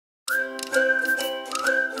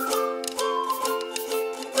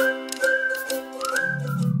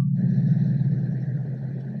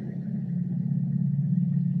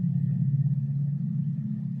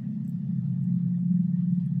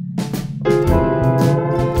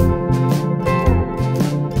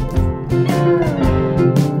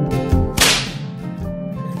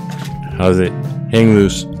How's it? Hang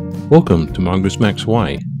loose. Welcome to Mongoose Max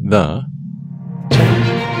Y, the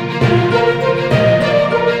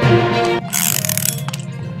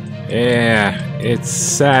Yeah, it's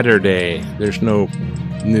Saturday. There's no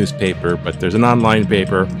newspaper, but there's an online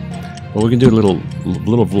paper. Well, we can do a little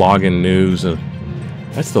vlogging news.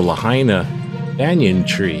 That's the Lahaina Banyan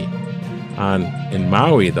Tree in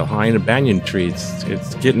Maui. The Lahaina Banyan Tree.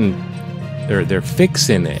 It's getting. They're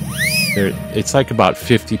fixing it. It's like about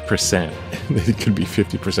 50%. It could be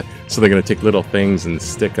 50%. So they're gonna take little things and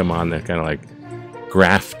stick them on there, kind of like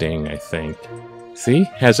grafting, I think. See,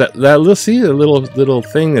 has that little, see the little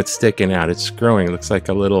thing that's sticking out? It's growing. It looks like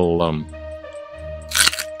a little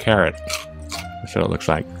carrot. That's what it looks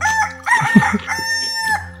like.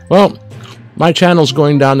 Well, my channel's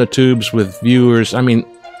going down the tubes with viewers. I mean,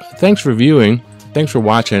 thanks for viewing, thanks for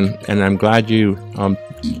watching, and I'm glad you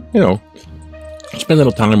you know, spend a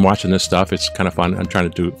little time watching this stuff. It's kind of fun. I'm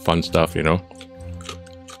trying to do fun stuff, you know.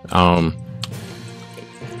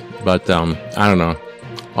 But I don't know.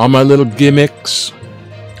 All my little gimmicks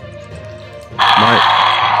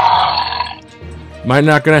might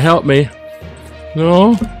not gonna help me.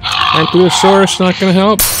 No, Ankylosaurus not gonna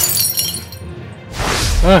help.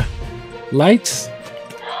 Lights.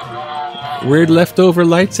 Weird leftover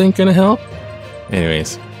lights ain't gonna help.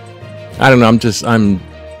 Anyways, I don't know.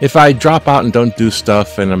 If I drop out and don't do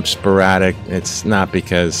stuff and I'm sporadic, it's not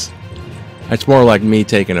because it's more like me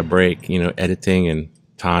taking a break. You know, editing and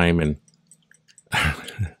time and.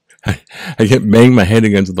 I get banged my head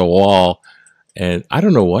against the wall, and I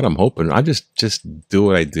don't know what I'm hoping. I just do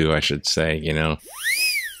what I do, I should say. You know,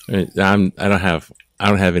 I don't have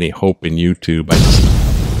any hope in YouTube. I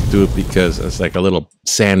just do it because it's like a little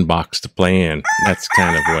sandbox to play in. That's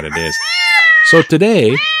kind of what it is. So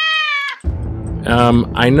today,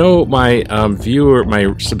 I know my my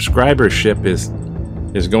subscribership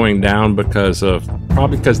is going down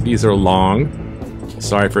probably because these are long.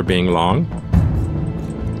 Sorry for being long.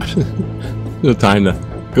 No time to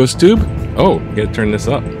ghost tube. Oh, gotta turn this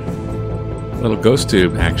up. A little ghost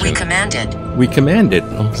tube action. We command it. We command it.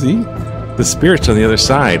 Oh, see, the spirit's on the other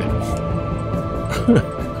side.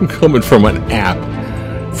 Coming from an app,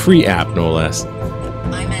 free app, no less.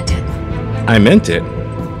 I meant it. I meant it.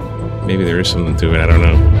 Maybe there is something to it. I don't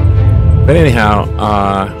know. But anyhow,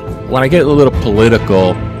 when I get a little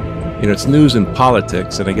political. You know, it's news and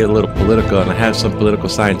politics, and I get a little political, and I have some political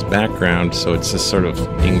science background, so it's just sort of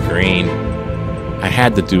ingrained. I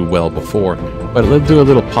had to do well before, but let's do a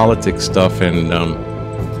little politics stuff, and,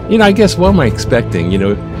 you know, I guess what am I expecting? You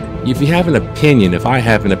know, if you have an opinion, if I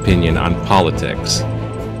have an opinion on politics,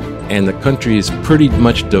 and the country is pretty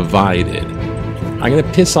much divided, I'm going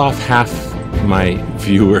to piss off half my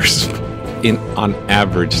viewers on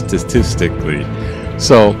average, statistically.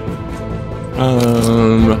 So,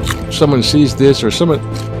 someone sees this or someone,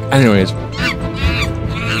 anyways,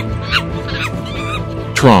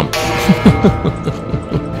 Trump.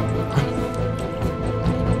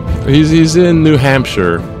 he's in New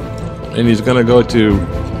Hampshire, and he's gonna go to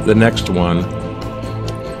the next one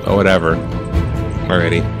or whatever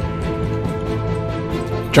already,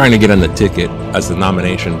 trying to get on the ticket as the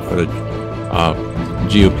nomination for the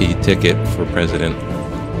GOP ticket for president.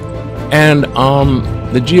 And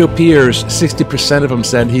the GOPers, 60% of them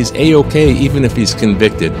said he's A-okay even if he's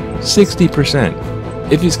convicted. 60%.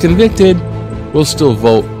 If he's convicted, we'll still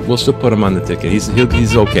vote. We'll still put him on the ticket. He's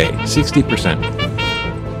okay. 60%.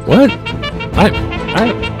 What?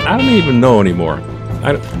 I don't even know anymore.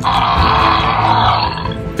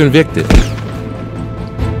 Convicted.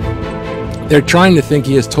 They're trying to think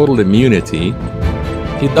he has total immunity.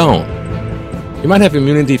 He don't. He might have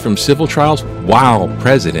immunity from civil trials while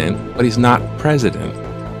president, but he's not president.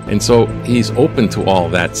 And so he's open to all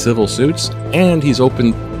that civil suits, and he's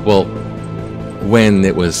open, well, when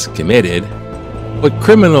it was committed. But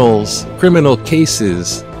criminal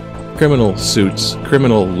cases, criminal suits,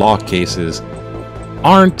 criminal law cases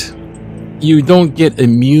you don't get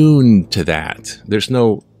immune to that. There's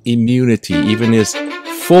no immunity. Even as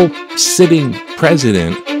full sitting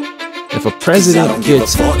president, if a president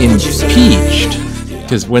gets impeached,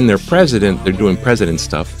 because when they're president, they're doing president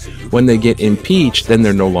stuff. When they get impeached, then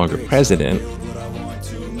they're no longer president.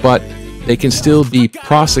 But they can still be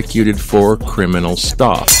prosecuted for criminal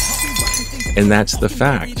stuff. And that's the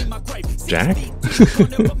fact. Jack?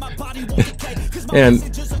 And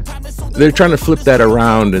they're trying to flip that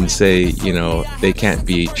around and say, you know, they can't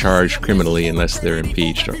be charged criminally unless they're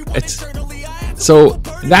impeached. So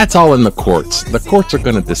that's all in the courts. The courts are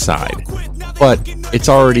going to decide, but it's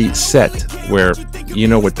already set where you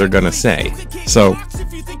know what they're going to say. So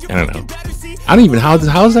I don't know. I don't even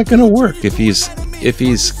how's that going to work if he's if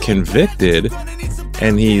he's convicted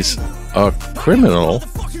and he's a criminal,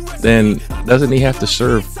 then doesn't he have to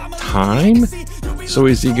serve time? So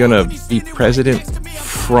is he gonna be president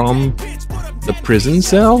from the prison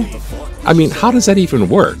cell? I mean, how does that even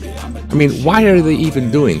work? I mean, why are they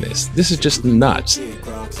even doing this? This is just nuts.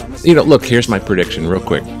 You know, look, here's my prediction real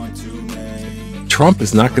quick. Trump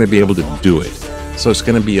is not going to be able to do it. So it's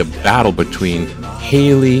going to be a battle between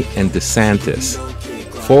Haley and DeSantis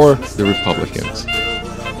for the Republicans.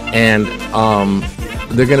 And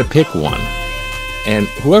they're going to pick one. And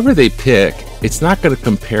whoever they pick, it's not going to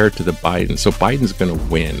compare to the Biden. So Biden's going to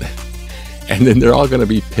win. And then they're all going to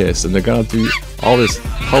be pissed. And they're going to do all this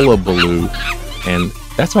hullabaloo. And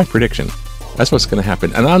that's my prediction. That's what's going to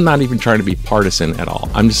happen. And I'm not even trying to be partisan at all.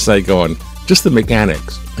 I'm just like going, just the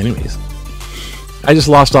mechanics. Anyways, I just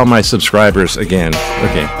lost all my subscribers again.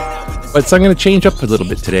 Okay. But so I'm going to change up a little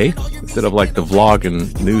bit today. Instead of like the vlog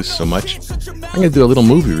and news so much, I'm going to do a little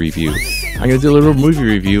movie review. I'm going to do a little movie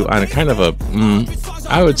review on a kind of a,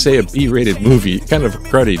 I would say a B-rated movie, kind of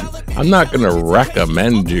cruddy. I'm not going to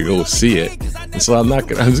recommend you go see it. And so I'm just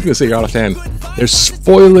going to say right offhand, there's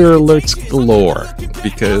spoiler alerts galore.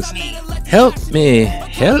 Because help me.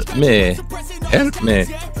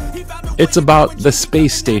 It's about the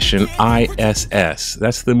space station ISS.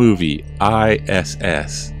 That's the movie,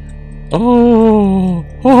 ISS. Oh,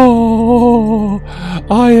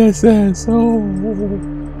 ISS.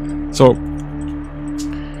 Oh. So,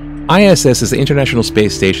 ISS is the International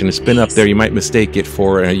Space Station. It's been up there. You might mistake it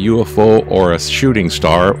for a UFO or a shooting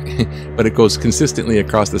star, but it goes consistently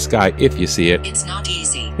across the sky if you see it. It's not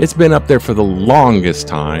easy. It's been up there for the longest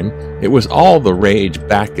time. It was all the rage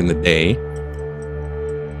back in the day.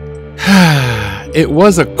 It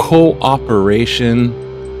was a cooperation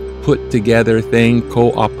put together thing,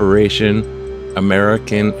 cooperation,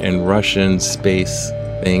 American and Russian space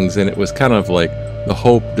things, and it was kind of like the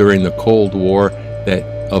hope during the Cold War that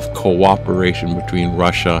of cooperation between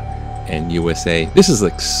Russia and USA. This is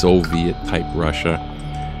like Soviet type Russia,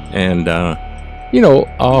 and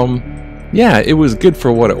yeah, it was good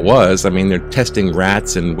for what it was. I mean, they're testing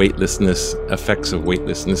rats and weightlessness, effects of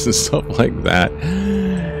weightlessness and stuff like that.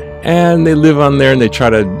 And they live on there and they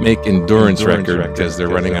try to make endurance record because they're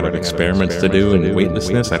running out of experiments to do in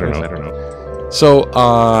weightlessness. I don't know. So,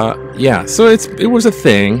 yeah, so it was a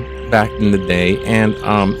thing back in the day, and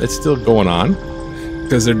it's still going on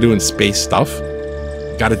because they're doing space stuff.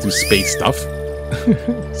 Got to do space stuff.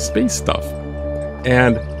 Space stuff.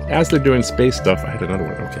 And as they're doing space stuff, I had another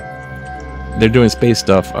one. Okay. They're doing space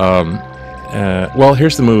stuff. Well,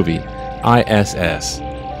 here's the movie, ISS.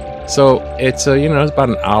 So it's it's about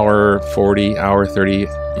an hour 40, hour 30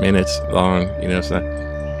 minutes long, so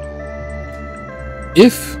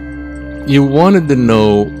if you wanted to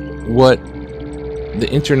know what the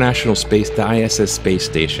International Space, the ISS space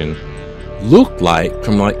station looked like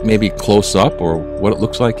from like maybe close up, or what it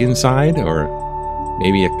looks like inside, or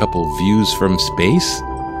maybe a couple views from space,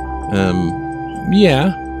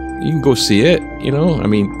 yeah, you can go see it. I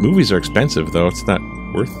mean, movies are expensive though. It's not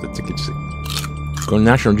worth the tickets. Go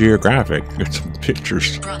National Geographic, get some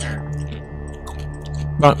pictures.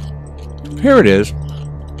 But here it is.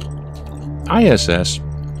 ISS.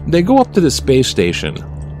 They go up to the space station,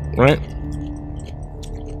 right?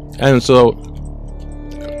 And so,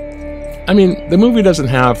 I mean, the movie doesn't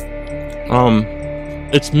have,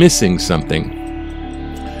 it's missing something.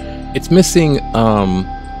 It's missing,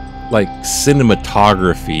 like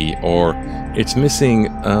cinematography, or it's missing,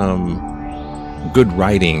 good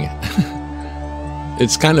writing.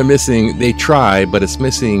 It's kind of missing, they try, but it's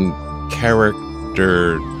missing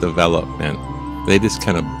character development. They just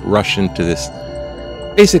kind of rush into this.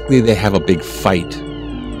 Basically, they have a big fight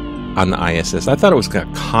on the ISS. I thought it was kind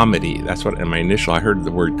of comedy. That's what, in my initial, I heard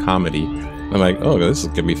the word comedy. I'm like, oh, this is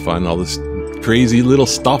going to be fun. All this crazy little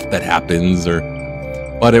stuff that happens.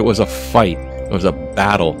 But it was a fight. It was a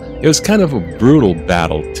battle. It was kind of a brutal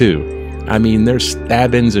battle, too. I mean, there's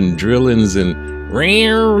stabbings and drillings and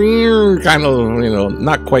kind of,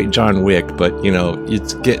 not quite John Wick, but,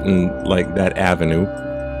 it's getting like that avenue.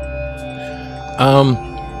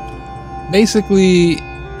 Basically,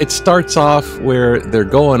 it starts off where they're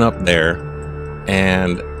going up there,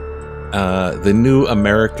 and the new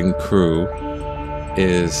American crew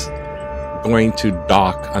is going to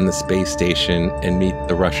dock on the space station and meet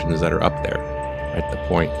the Russians that are up there at the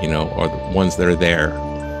point, or the ones that are there.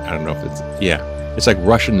 I don't know if it's, yeah. It's like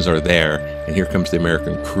Russians are there, and here comes the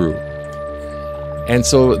American crew. And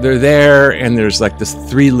so they're there, and there's like this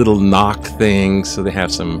 3 little knock things. So they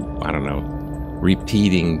have some, I don't know,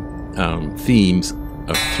 repeating themes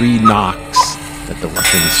of 3 knocks that the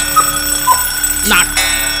Russians knock.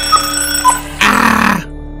 Ah!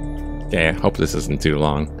 Yeah, hope this isn't too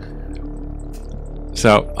long.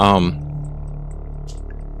 So,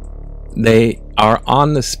 they are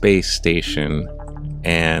on the space station,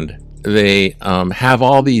 and they have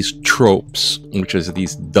all these tropes, which is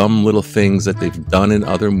these dumb little things that they've done in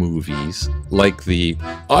other movies, like the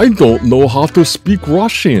 "I don't know how to speak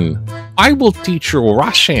Russian. I will teach you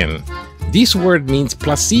Russian. This word means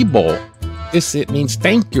placebo. It means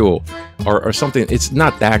thank you," or something. It's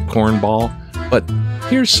not that cornball, but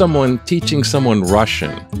here's someone teaching someone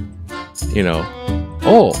Russian. You know,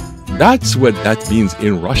 oh, that's what that means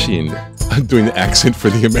in Russian. I'm doing the accent for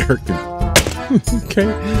the American. Okay.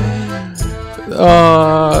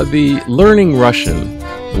 The learning Russian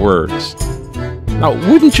words. Now,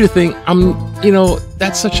 wouldn't you think, you know,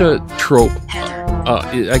 that's such a trope.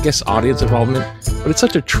 I guess audience involvement, but it's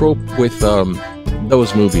such a trope with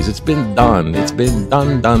those movies. It's been done. It's been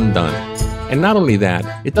done. And not only that,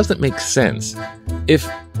 it doesn't make sense. If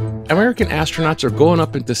American astronauts are going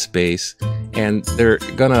up into space and they're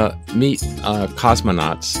gonna meet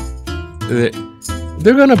cosmonauts,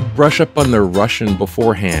 they're gonna brush up on their Russian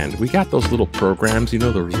beforehand. We got those little programs, you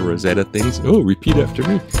know, those Rosetta things. Oh, repeat after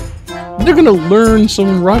me. They're gonna learn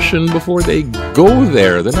some Russian before they go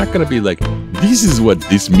there. They're not gonna be like, this is what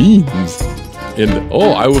this means. And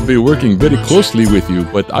oh, I will be working very closely with you,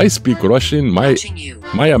 but I speak Russian.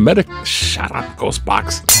 My American. Shut up,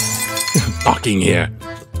 Ghostbox. Talking here.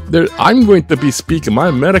 I'm going to be speaking. My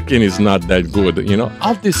American is not that good. You know,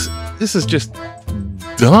 all this is just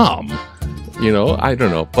dumb. You know, I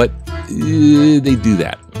don't know, but they do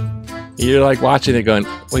that. You're like watching it going,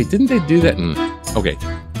 wait, didn't they do that? Okay.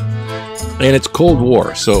 And it's Cold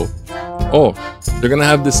War, so, oh, they're gonna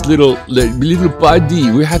have this little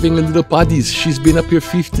party. We're having a little party. She's been up here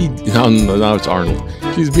 50. No, it's Arnold.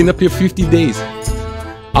 She's been up here 50 days.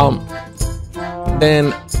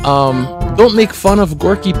 Then, don't make fun of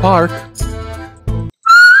Gorky Park.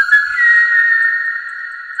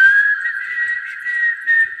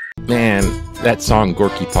 Man, that song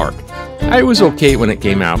Gorky Park. I was okay when it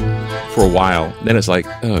came out for a while. Then it's like,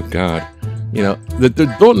 oh God, you know,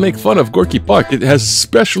 don't make fun of Gorky Park. It has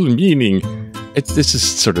special meaning. This is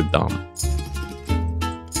sort of dumb.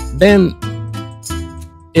 Then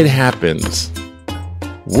it happens.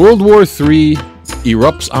 World War III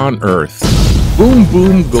erupts on Earth. Boom,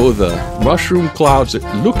 boom, go the mushroom clouds.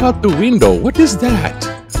 Look out the window. What is that?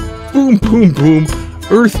 Boom, boom, boom.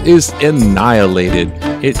 Earth is annihilated.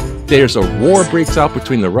 There's a war breaks out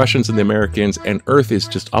between the Russians and the Americans, and Earth is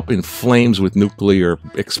just up in flames with nuclear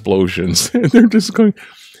explosions. And they're just going,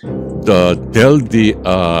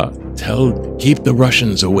 keep the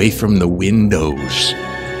Russians away from the windows.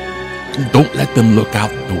 Don't let them look out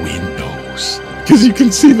the windows. Because you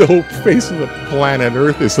can see the whole face of the planet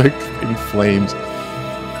Earth is like in flames.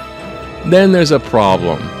 Then there's a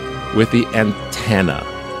problem with the antenna.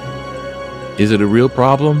 Is it a real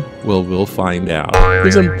problem? Well, we'll find out.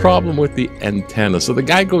 There's a problem with the antenna. So the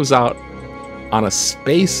guy goes out on a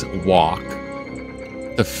spacewalk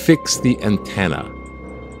to fix the antenna.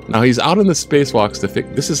 Now he's out on the spacewalks to fix.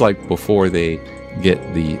 This is like before they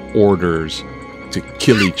get the orders to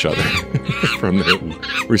kill each other from their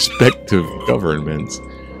respective governments.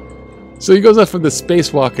 So he goes out for the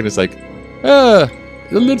spacewalk and it's like, a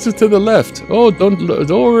little to the left. Oh, don't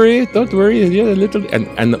worry, yeah, a little.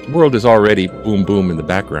 And the world is already boom boom in the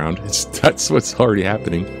background. That's what's already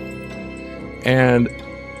happening. And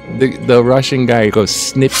the Russian guy goes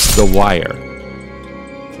snips the wire,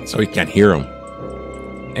 so he can't hear him.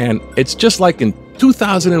 And it's just like in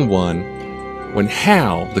 2001 when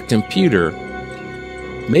Hal, the computer,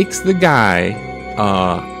 makes the guy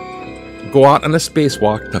go out on a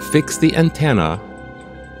spacewalk to fix the antenna,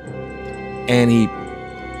 and he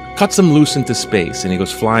cuts him loose into space, and he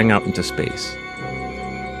goes flying out into space.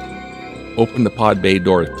 Open the pod bay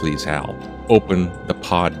doors, please, Hal. Open the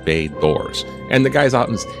pod bay doors. And the guy's out,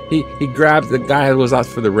 and he grabs the guy who was out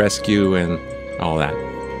for the rescue and all that.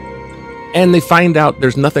 And they find out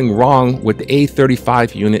there's nothing wrong with the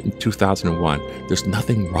A35 unit in 2001. There's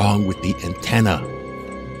nothing wrong with the antenna.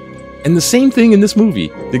 And the same thing in this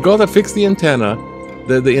movie. They go to fix the antenna.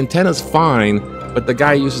 The antenna's fine, but the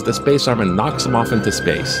guy uses the space arm and knocks him off into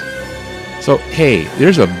space. So, hey,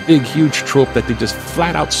 there's a big, huge trope that they just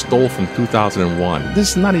flat out stole from 2001. This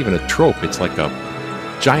is not even a trope. It's like a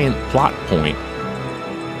giant plot point.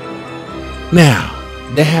 Now,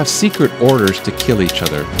 they have secret orders to kill each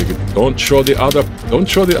other. Don't show the other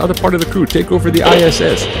part of the crew. Take over the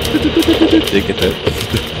ISS. They get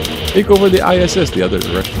that. Take over the ISS. The other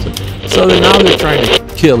Russians. So now they're trying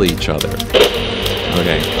to kill each other.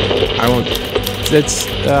 Okay, I won't. It's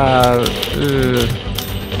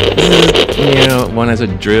You know, one has a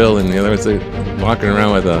drill and the other one's like walking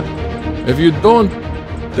around with a. If you don't,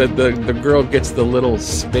 the girl gets the little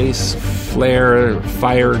space flare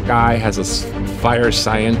fire guy has a fire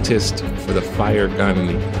scientist for the fire gun.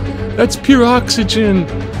 And that's pure oxygen,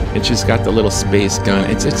 and she's got the little space gun.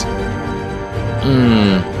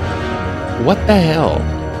 What the hell?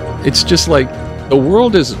 It's just like the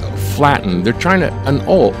world is flattened. They're trying to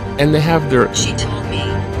and they have their. She told me.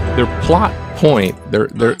 Their plot point. Their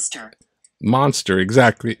monster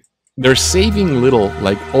exactly. They're saving little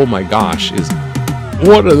like oh my gosh is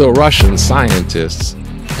one of the Russian scientists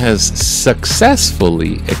has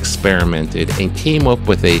successfully experimented and came up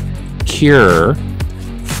with a cure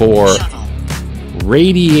for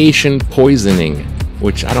radiation poisoning,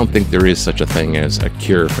 which I don't think there is such a thing as a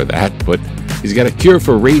cure for that, but he's got a cure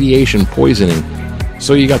for radiation poisoning.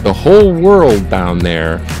 So you got the whole world down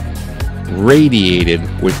there radiated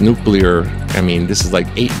with nuclear. I mean, this is like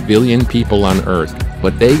 8 billion people on Earth,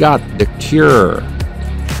 but they got the cure.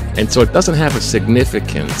 And so it doesn't have a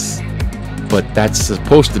significance, but that's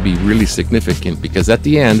supposed to be really significant because at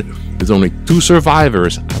the end, there's only 2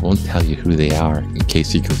 survivors. I won't tell you who they are in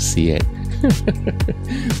case you go see it.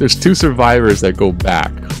 There's 2 survivors that go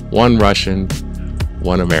back, 1 Russian,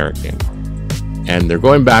 1 American. And they're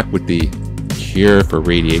going back with the cure for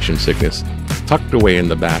radiation sickness tucked away in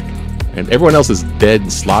the back. And everyone else is dead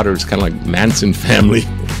and slaughtered. It's kind of like Manson family.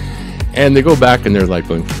 And they go back and they're like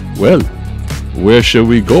going, well, where should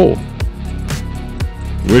we go?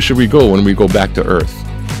 Where should we go when we go back to Earth?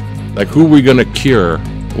 Like, who are we going to cure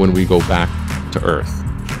when we go back to Earth?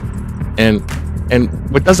 And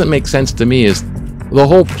what doesn't make sense to me is the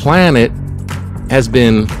whole planet has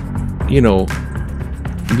been, you know,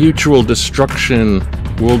 mutual destruction,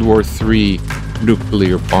 World War III,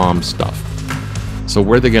 nuclear bomb stuff. So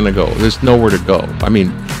where are they going to go? There's nowhere to go. I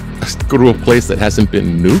mean, go to a place that hasn't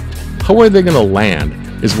been nuked? How are they going to land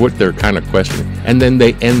is what they're kind of questioning. And then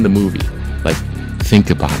they end the movie. Like,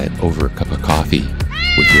 think about it over a cup of coffee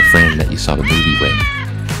with your friend that you saw the movie with.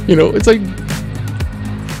 You know, it's like,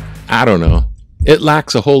 I don't know. It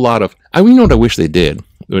lacks a whole lot of, you know what I wish they did?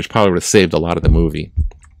 Which probably would have saved a lot of the movie.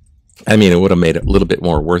 I mean, it would have made it a little bit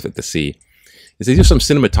more worth it to see. Is they do some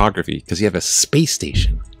cinematography, because you have a space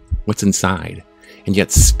station. What's inside? And you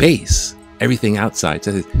got space, everything outside.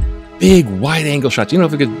 So big wide angle shots. You know,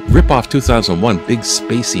 if we could rip off 2001, big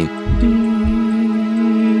space scene.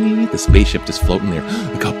 The spaceship just floating there.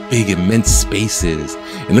 Look how big immense space is.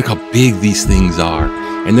 And look how big these things are.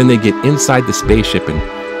 And then they get inside the spaceship and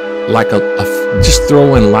like just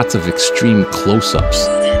throw in lots of extreme close-ups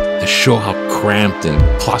to show how cramped and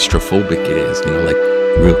claustrophobic it is. You know, like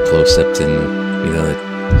real close-ups and, you know,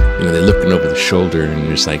 they're looking over the shoulder and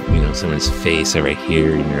there's like, you know, someone's face right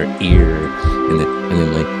here in their ear, and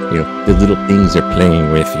then like, you know, the little things they're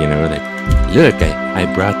playing with, you know, like, look, I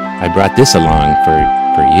brought this along for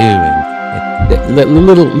you, and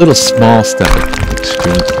little small stuff,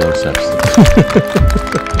 extreme close-ups.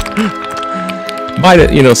 Might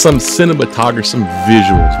have, you know, some cinematography, some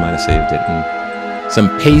visuals might have saved it, and some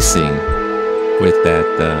pacing with that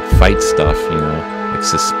fight stuff, you know, like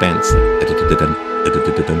suspense, like,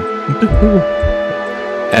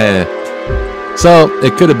 so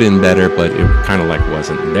it could have been better, but it kind of like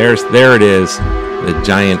wasn't. There it is, the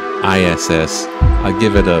giant ISS. I'll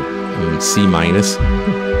give it a C-. What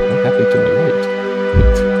happened to my light?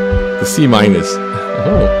 The C-. Oh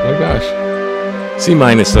my gosh. C-.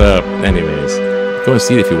 Anyways, go and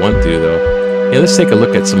see it if you want to, though. Yeah, let's take a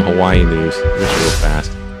look at some Hawaii news. Just real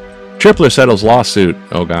fast. Tripler settles lawsuit.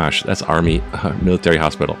 Oh gosh, that's Army military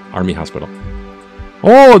hospital. Army hospital.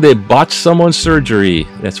 Oh, they botched someone's surgery.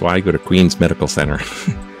 That's why I go to Queens Medical Center.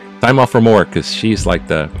 Time off from work, because she's like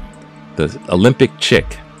the Olympic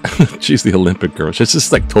chick. She's the Olympic girl. She's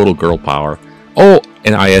just like total girl power. Oh,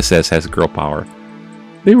 and ISS has girl power.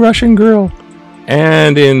 The Russian girl.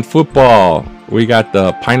 And in football, we got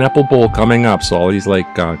the Pineapple Bowl coming up. So all these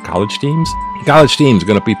like college teams are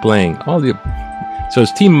going to be playing. So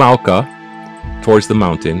it's Team Mauka towards the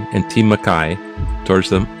mountain and Team Mackay towards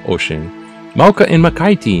the ocean. Mauka and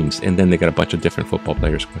Mackay teams, and then they got a bunch of different football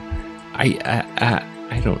players.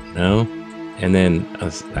 I don't know. And then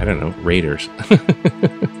I don't know, Raiders.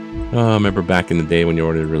 I remember back in the day when you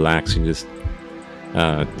wanted to relax, you just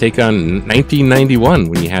take on 1991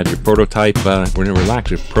 when you had your prototype. When you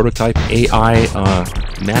relax, your prototype AI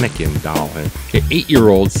mannequin doll. And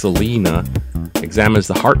 8-year-old Selena examines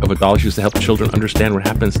the heart of a doll used to help children understand what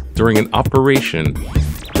happens during an operation.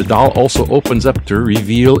 The doll also opens up to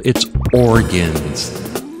reveal its organs.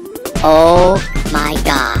 Oh my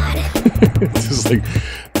god. It's just like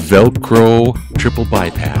Velcro triple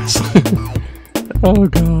bypass. Oh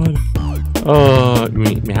God. Oh,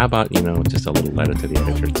 how about, just a little letter to the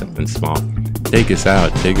editor, something small. Take us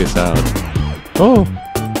out, take us out. Oh,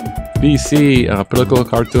 BC, political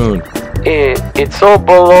cartoon. It's so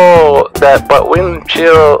below that, but wind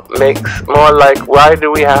chill makes more like, why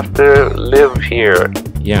do we have to live here?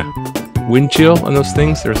 Yeah, wind chill on those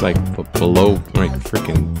things, there's like below, like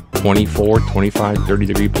freaking 24, 25, 30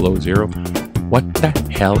 degrees below zero. What the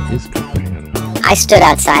hell is going on? I stood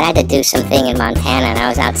outside. I had to do something in Montana, and I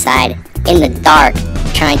was outside in the dark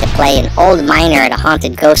trying to play an old miner at a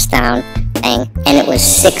haunted ghost town thing, and it was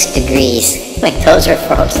 6 degrees. My toes were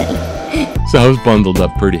frozen. So I was bundled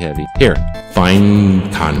up pretty heavy. Here,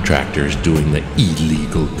 find contractors doing the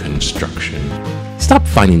illegal construction. Stop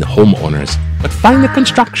finding the homeowners, but find the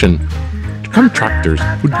contractors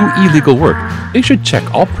who do illegal work. They should check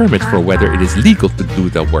all permits for whether it is legal to do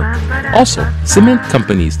the work. Also, cement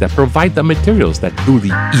companies that provide the materials that do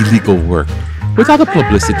the illegal work. Without the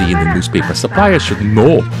publicity in the newspaper, suppliers should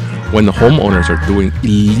know when the homeowners are doing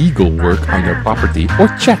illegal work on their property, or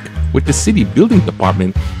check with the city building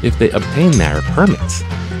department if they obtain their permits.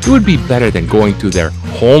 It would be better than going to their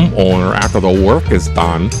homeowner after the work is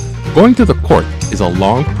done. Going to the court is a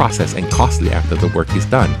long process and costly after the work is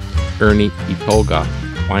done. Ernie Itoga.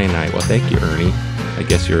 Well, thank you, Ernie. I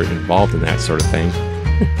guess you're involved in that sort of thing.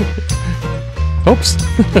 Oops.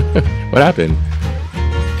 What happened?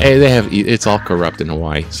 Hey, it's all corrupt in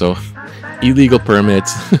Hawaii. So, illegal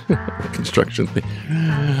permits, construction thing.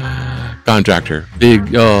 Contractor,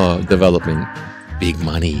 big development, big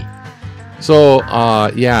money. So,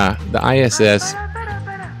 yeah, the ISS.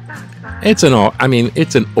 It's an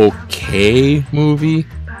okay movie,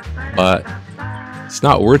 but it's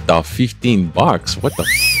not worth the $15. What the,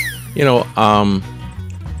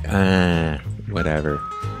 whatever.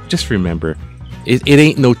 Just remember, it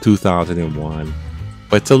ain't no 2001,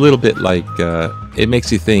 but it's a little bit like, it makes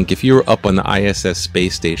you think, if you were up on the ISS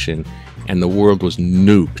space station and the world was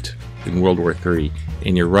nuked in World War III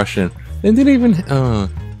and you're Russian, then didn't even,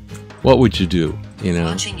 what would you do,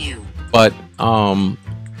 Watching you. But,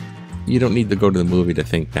 you don't need to go to the movie to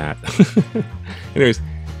think that. Anyways,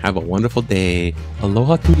 have a wonderful day.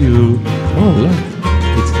 Aloha to you. Oh, look.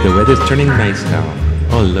 The weather's turning nice now.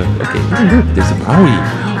 Oh, look. Okay. Oh, look. There's Maui.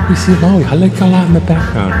 We see Maui. Halekala in the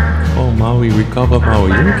background. Oh, Maui. Recover Maui.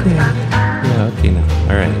 You okay? Yeah, okay now.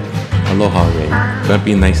 All right. Aloha, Ray. It's going to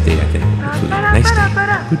be a nice day, I think. Hopefully. Nice day.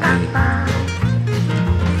 Good day.